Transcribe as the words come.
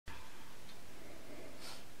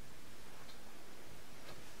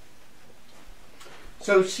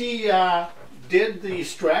So she did the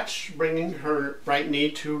stretch, bringing her right knee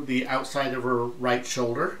to the outside of her right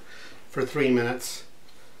shoulder for 3 minutes.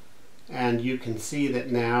 And you can see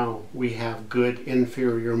that now we have good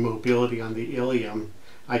inferior mobility on the ilium.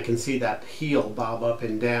 I can see that heel bob up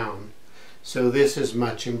and down. So this is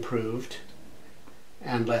much improved.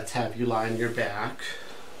 And let's have you lie on your back.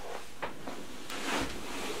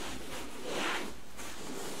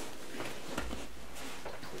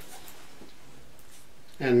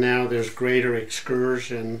 And now there's greater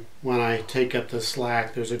excursion. When I take up the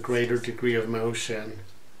slack, there's a greater degree of motion.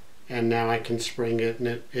 And now I can spring it,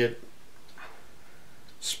 and it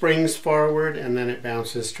springs forward and then it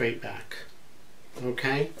bounces straight back.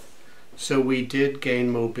 Okay? So we did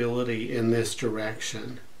gain mobility in this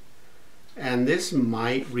direction. And this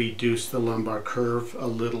might reduce the lumbar curve a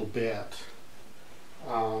little bit.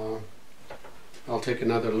 I'll take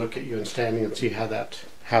another look at you and standing and see how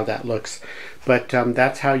that looks. But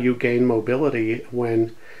that's how you gain mobility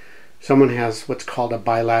when someone has what's called a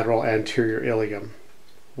bilateral anterior ilium,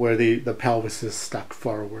 where the pelvis is stuck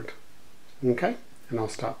forward. Okay? And I'll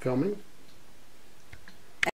stop filming.